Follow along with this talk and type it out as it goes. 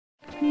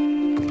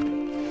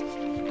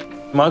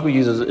Michael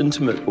uses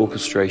intimate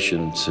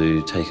orchestration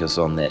to take us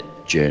on that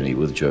journey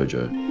with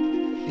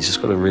JOJO. He's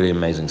just got a really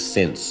amazing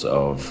sense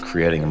of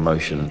creating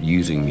emotion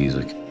using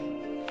music.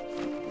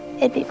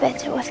 It'd be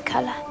better with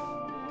color.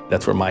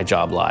 That's where my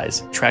job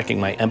lies,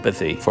 tracking my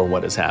empathy for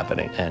what is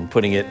happening and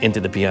putting it into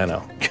the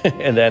piano,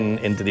 and then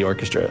into the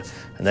orchestra,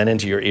 and then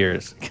into your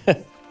ears.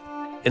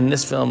 In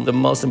this film, the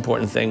most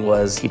important thing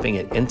was keeping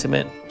it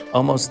intimate,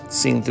 almost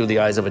seen through the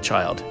eyes of a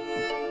child.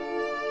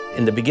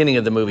 In the beginning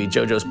of the movie,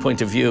 JoJo's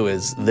point of view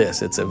is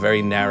this. It's a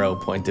very narrow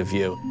point of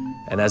view.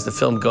 And as the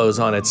film goes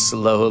on, it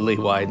slowly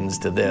widens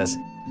to this.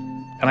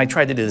 And I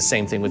tried to do the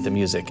same thing with the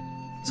music.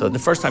 So the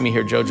first time you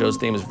hear JoJo's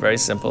theme is very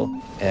simple,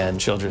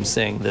 and children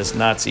sing this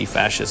Nazi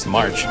fascist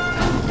march.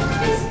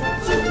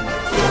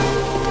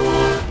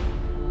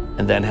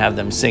 And then have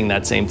them sing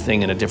that same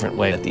thing in a different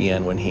way at the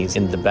end when he's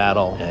in the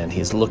battle and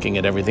he's looking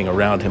at everything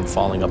around him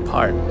falling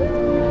apart.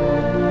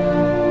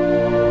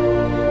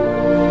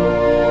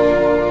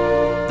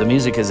 The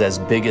music is as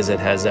big as it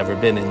has ever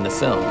been in the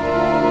film.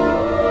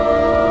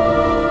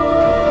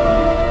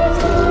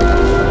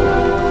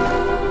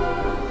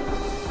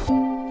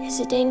 Is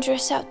it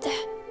dangerous out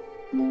there?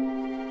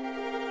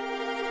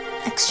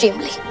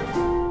 Extremely.